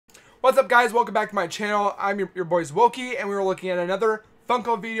What's up, guys? Welcome back to my channel. I'm your boys Wokey, and we were looking at another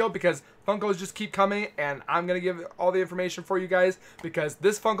Funko video because Funkos just keep coming, and I'm gonna give all the information for you guys because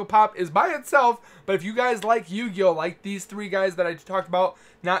this Funko Pop is by itself. But if you guys like Yu-Gi-Oh, like these three guys that I talked about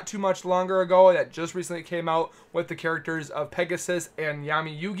not too much longer ago that just recently came out with the characters of Pegasus and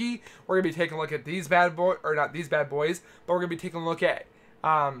Yami Yugi, we're gonna be taking a look at these bad boys, or not these bad boys, but we're gonna be taking a look at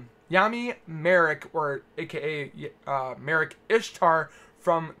Yami Marik, or aka Marik Ishtar,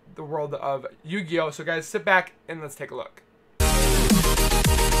 from the world of Yu-Gi-Oh. So guys, sit back and let's take a look.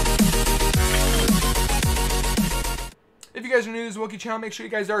 If you guys are new to this Wokey channel, make sure you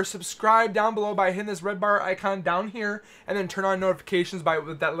guys are subscribed down below by hitting this red bar icon down here, and then turn on notifications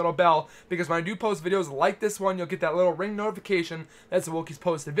with that little bell, because when I do post videos like this one, you'll get that little ring notification that's the Wokey's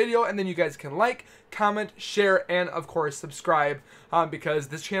posted video, and then you guys can like, comment, share, and of course subscribe, because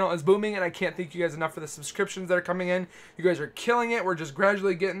this channel is booming, and I can't thank you guys enough for the subscriptions that are coming in. You guys are killing it. We're just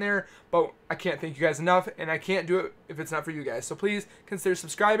gradually getting there, but I can't thank you guys enough, and I can't do it if it's not for you guys. So please consider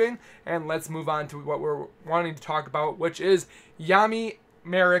subscribing, and let's move on to what we're wanting to talk about, which is Yami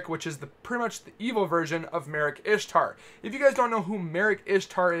Marik, which is pretty much the evil version of Marik Ishtar. If you guys don't know who Marik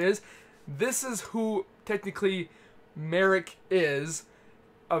Ishtar is, this is who technically Marik is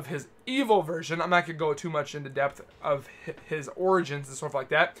of his evil version. I'm not going to go too much into depth of his origins and stuff like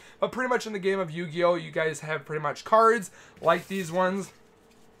that, but pretty much in the game of Yu-Gi-Oh, you guys have pretty much cards like these ones,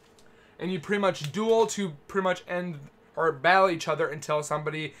 and you pretty much duel to pretty much end or battle each other until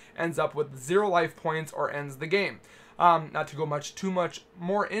somebody ends up with 0 life points or ends the game. Not to go too much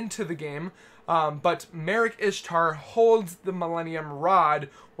more into the game, but Marik Ishtar holds the Millennium Rod,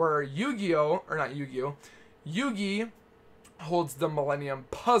 where Yu-Gi-Oh, or not Yu-Gi-Oh, Yugi holds the Millennium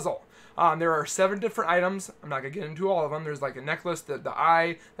Puzzle. There are 7 different items. I'm not going to get into all of them. There's like a necklace, the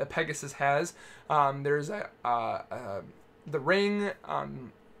eye that Pegasus has. There's the ring,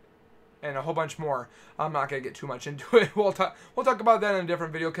 and a whole bunch more. I'm not going to get too much into it. We'll talk about that in a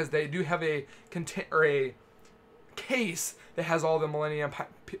different video, because they do have a case that has all the Millennium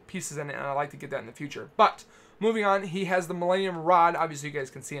pieces in it, and I'd like to get that in the future. But moving on, he has the Millennium Rod, obviously you guys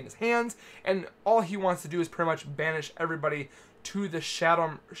can see in his hands, and all he wants to do is pretty much banish everybody to the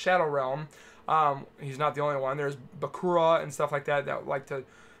Shadow Realm. He's not the only one. There's Bakura and stuff like that that like to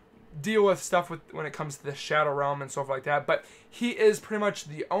deal with stuff when it comes to the Shadow Realm and stuff like that. But he is pretty much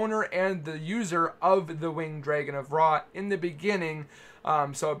the owner and the user of the Winged Dragon of Ra in the beginning.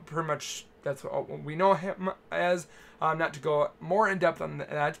 So pretty much that's what we know him as. Not to go more in depth on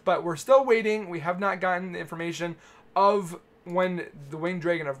that, but we're still waiting. We have not gotten the information of when the Winged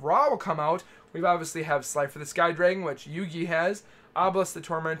Dragon of Ra will come out. We obviously have Slifer the Sky Dragon, which Yugi has, Obelisk the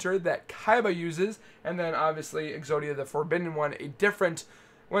Tormentor that Kaiba uses, and then obviously Exodia the Forbidden One, a different,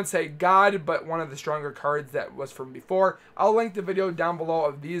 I wouldn't say god, but one of the stronger cards that was from before. I'll link the video down below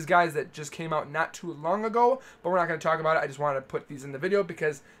of these guys that just came out not too long ago, but we're not going to talk about it. I just wanted to put these in the video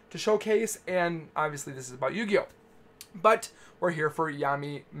because to showcase, and obviously this is about Yu-Gi-Oh! But we're here for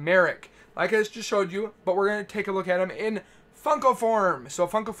Yami Marik, like I just showed you, but we're going to take a look at him in Funko form. So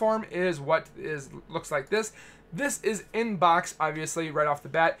Funko form is what looks like this. This is in box, obviously, right off the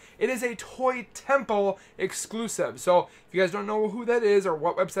bat. It is a Toy Temple exclusive. So if you guys don't know who that is or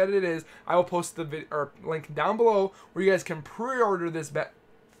what website it is, I will post the link down below where you guys can pre-order this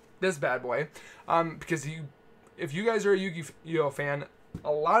bad boy. Because if you guys are a Yu-Gi-Oh fan,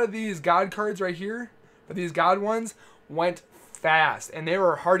 a lot of these God cards right here, these God ones, went fast, and they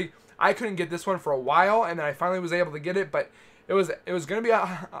were hardy. I couldn't get this one for a while, and then I finally was able to get it, but it was going to be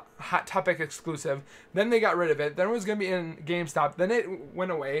a Hot Topic exclusive. Then they got rid of it. Then it was going to be in GameStop. Then it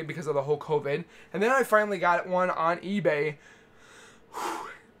went away because of the whole COVID. And then I finally got one on eBay.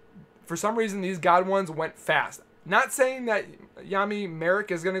 For some reason, these God ones went fast. Not saying that Yami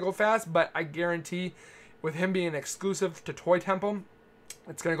Marik is going to go fast, but I guarantee with him being exclusive to Toy Temple,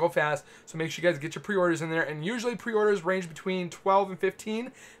 it's going to go fast. So make sure you guys get your pre-orders in there. And usually pre-orders range between $12 and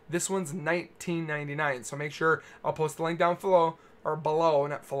 $15. This one's $19.99. So make sure I'll post the link down below, or below,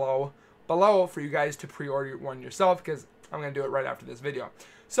 not below, below, for you guys to pre-order one yourself, because I'm going to do it right after this video.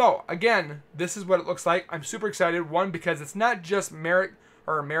 So again, this is what it looks like. I'm super excited. One, because it's not just Marik,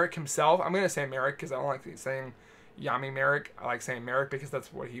 or Marik himself. I'm going to say Marik because I don't like saying Yami Marik. I like saying Marik because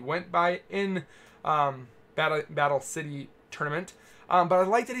that's what he went by in Battle City Tournament. But I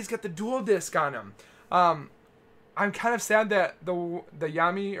like that he's got the dual disc on him. I'm kind of sad that the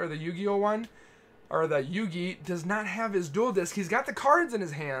Yami, or the Yu-Gi-Oh one, or the Yugi, does not have his dual disc. He's got the cards in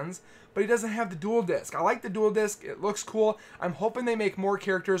his hands, but he doesn't have the dual disc. I like the dual disc. It looks cool. I'm hoping they make more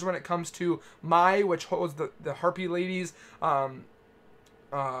characters when it comes to Mai, which holds the Harpy Ladies,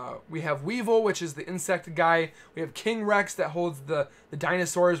 We have Weevil, which is the insect guy. We have King Rex that holds the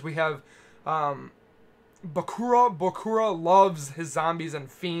dinosaurs. We have Bakura. Bakura loves his zombies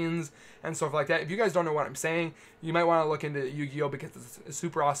and fiends and stuff like that. If you guys don't know what I'm saying, you might want to look into Yu-Gi-Oh! Because it's a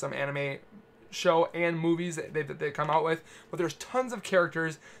super awesome anime show and movies that they come out with. But there's tons of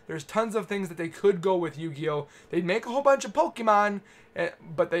characters. There's tons of things that they could go with Yu-Gi-Oh! They'd make a whole bunch of Pokemon,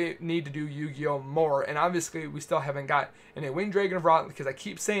 but they need to do Yu-Gi-Oh! More. And obviously, we still haven't got any Winged Dragon of Ra, because I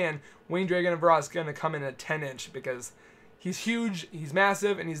keep saying Winged Dragon of Ra is going to come in a 10-inch because he's huge, he's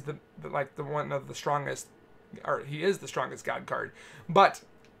massive, and he's the one of the strongest, or he is the strongest God card. But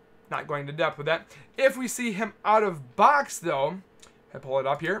not going to depth with that. If we see him out of box, though, I pull it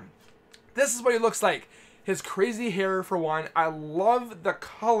up here. This is what he looks like. His crazy hair, for one. I love the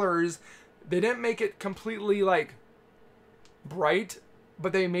colors. They didn't make it completely, like, bright,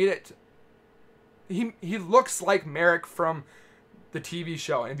 but they made it... He looks like Marik from the TV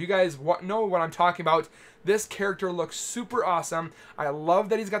show. And if you guys know what I'm talking about, this character looks super awesome. I love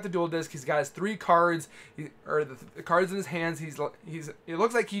that he's got the dual disc. He's got his 3 cards, or the cards in his hands. It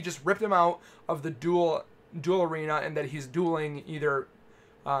looks like he just ripped them out of the dual arena, and that he's dueling either...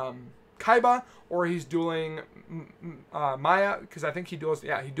 Kaiba, or he's dueling Maya, because I think he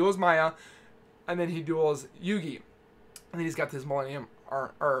duels Maya, and then he duels Yugi, and then he's got this Millennium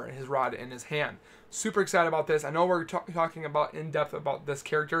or his rod in his hand. Super excited about this. I know we're talking about in depth about this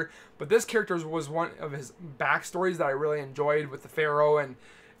character, but this character was one of his backstories that I really enjoyed with the Pharaoh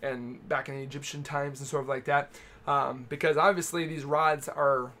and back in the Egyptian times and sort of like that, because obviously these rods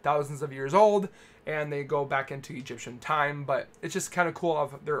are thousands of years old, and they go back into Egyptian time, but it's just kind of cool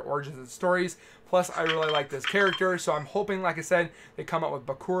of their origins and stories. Plus, I really like this character, so I'm hoping, like I said, they come out with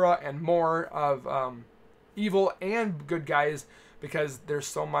Bakura and more of evil and good guys, because there's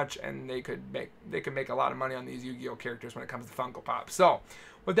so much, and they could make a lot of money on these Yu-Gi-Oh! Characters when it comes to Funko Pop. So,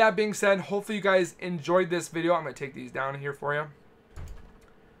 with that being said, hopefully you guys enjoyed this video. I'm going to take these down here for you.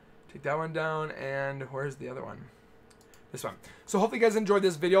 Take that one down, and where's the other one? This one. So hopefully you guys enjoyed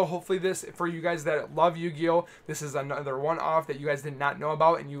this video. Hopefully this, for you guys that love Yu-Gi-Oh!, this is another one-off that you guys did not know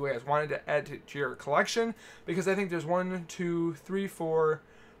about and you guys wanted to add to your collection, because I think there's 1, 2, 3, 4,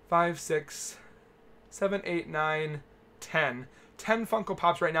 5, 6, 7, 8, 9, 10 Funko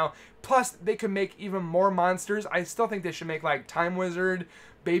Pops right now. Plus they could make even more monsters. I still think they should make like Time Wizard,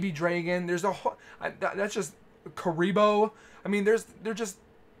 Baby Dragon. There's a whole, that's just Karibo. I mean, they're just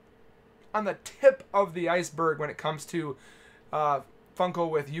on the tip of the iceberg when it comes to Funko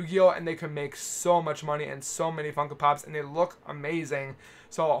with Yu-Gi-Oh! And they can make so much money and so many Funko Pops, and they look amazing.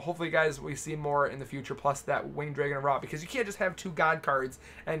 So hopefully, guys, we see more in the future, plus that Winged Dragon of Ra, because you can't just have 2 God cards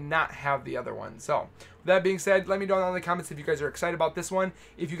and not have the other one. So with that being said, let me know in the comments if you guys are excited about this one.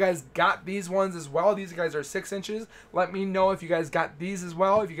 If you guys got these ones as well, these guys are 6 inches. Let me know if you guys got these as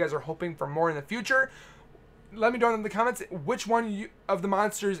well, if you guys are hoping for more in the future. Let me know in the comments which one of the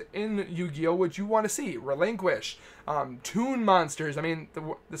monsters in Yu-Gi-Oh! Would you want to see. Relinquish, Toon monsters. I mean,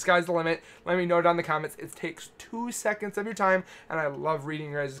 the sky's the limit. Let me know down in the comments. It takes 2 seconds of your time, and I love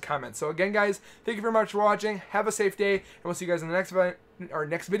reading your guys' comments. So again, guys, thank you very much for watching. Have a safe day, and we'll see you guys in the next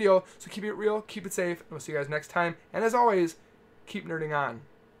video. So keep it real, keep it safe, and we'll see you guys next time. And as always, keep nerding on.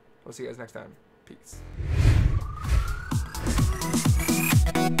 We'll see you guys next time. Peace.